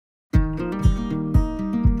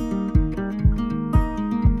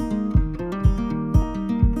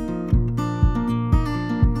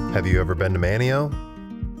Have you ever been to Manteo?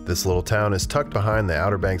 This little town is tucked behind the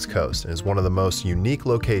Outer Banks coast and is one of the most unique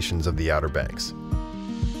locations of the Outer Banks.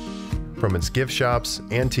 From its gift shops,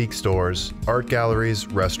 antique stores, art galleries,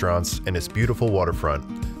 restaurants, and its beautiful waterfront,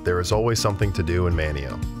 there is always something to do in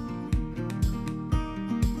Manteo.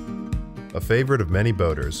 A favorite of many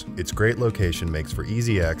boaters, its great location makes for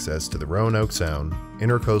easy access to the Roanoke Sound,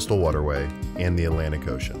 Intercoastal Waterway, and the Atlantic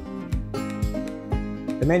Ocean.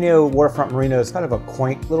 The Manteo Waterfront Marina is kind of a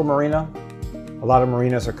quaint little marina. A lot of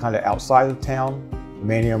marinas are kind of outside of town. The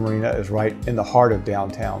Manteo Marina is right in the heart of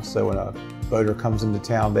downtown, so when a boater comes into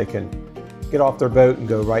town, they can get off their boat and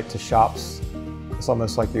go right to shops. It's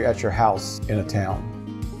almost like you're at your house in a town.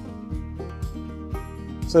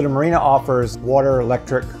 So the marina offers water,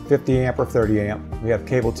 electric, 50 amp or 30 amp. We have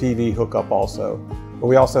cable TV hookup also, but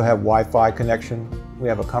we also have Wi-Fi connection. We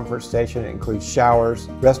have a comfort station. It includes showers,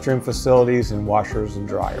 restroom facilities, and washers and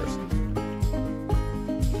dryers.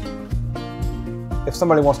 If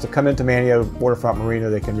somebody wants to come into Manteo Waterfront Marina,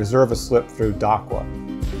 they can reserve a slip through Dockwa.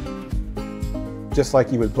 Just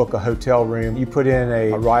like you would book a hotel room, you put in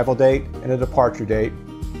an arrival date and a departure date,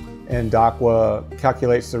 and Dockwa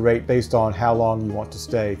calculates the rate based on how long you want to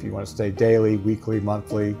stay, if you want to stay daily, weekly,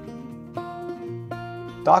 monthly.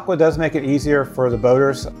 Dockwa does make it easier for the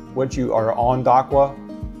boaters. Once you are on Dockwa,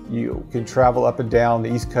 you can travel up and down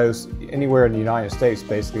the East Coast, anywhere in the United States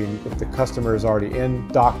basically. If the customer is already in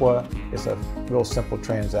Dockwa, it's a real simple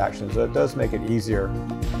transaction, so it does make it easier.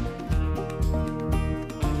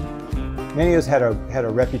 Manteo's had a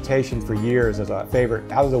reputation for years as a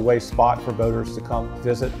favorite out-of-the-way spot for boaters to come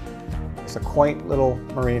visit. It's a quaint little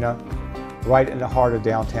marina right in the heart of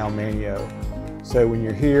downtown Manteo. So when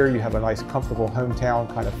you're here, you have a nice, comfortable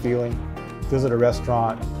hometown kind of feeling. Visit a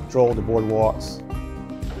restaurant, stroll the boardwalks.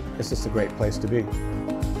 It's just a great place to be.